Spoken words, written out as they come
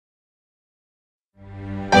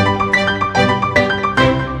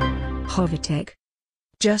Mediatek.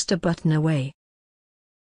 Just a button away.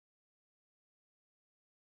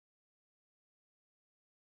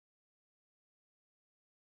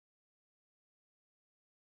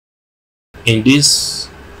 In this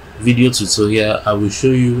video tutorial, I will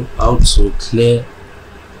show you how to clear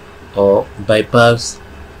or bypass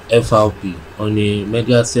FRP on a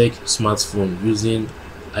Mediatek smartphone using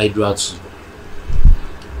Hydra 2.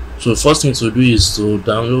 So first thing to do is to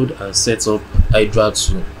download and set up Hydra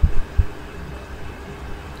 2.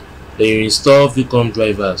 Then you install VCOM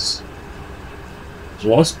drivers. So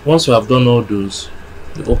once you have done all those,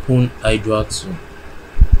 you open Hydra 2.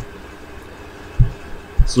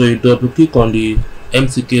 So you double click on the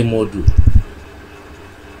MTK module.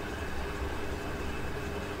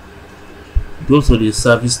 Go to the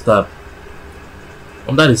service tab.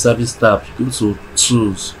 Under the service tab, you go to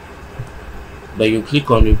tools. Then you click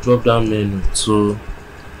on the drop down menu to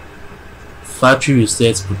factory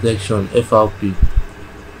reset protection FRP.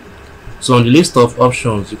 So on the list of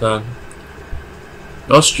options, you can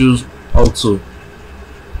just choose auto.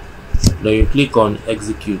 Then you click on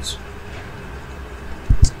execute.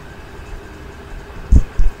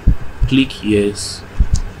 Click yes.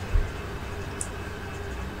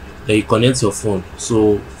 Then you connect your phone.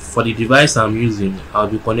 So for the device I'm using, I'll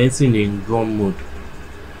be connecting in drone mode.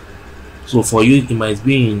 So for you, it might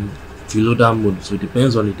be in reloader mode. So it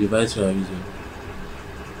depends on the device you are using.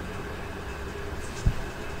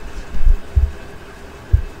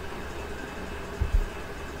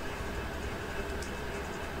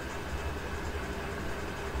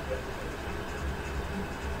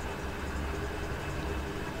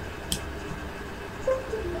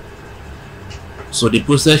 So the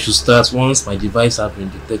process should start once my device has been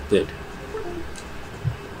detected.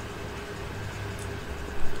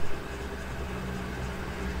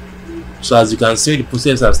 So as you can see, the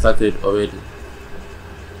process has started already.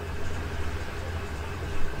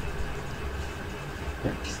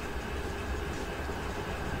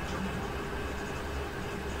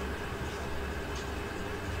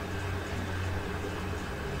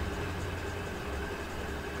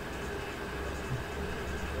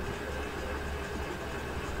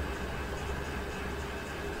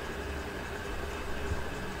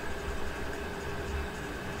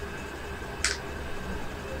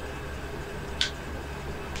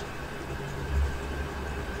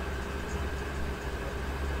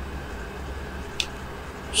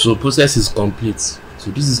 So process is complete. So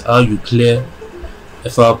this is how you clear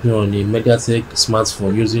FRP on a Mediatek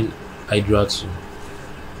smartphone using Hydra 2.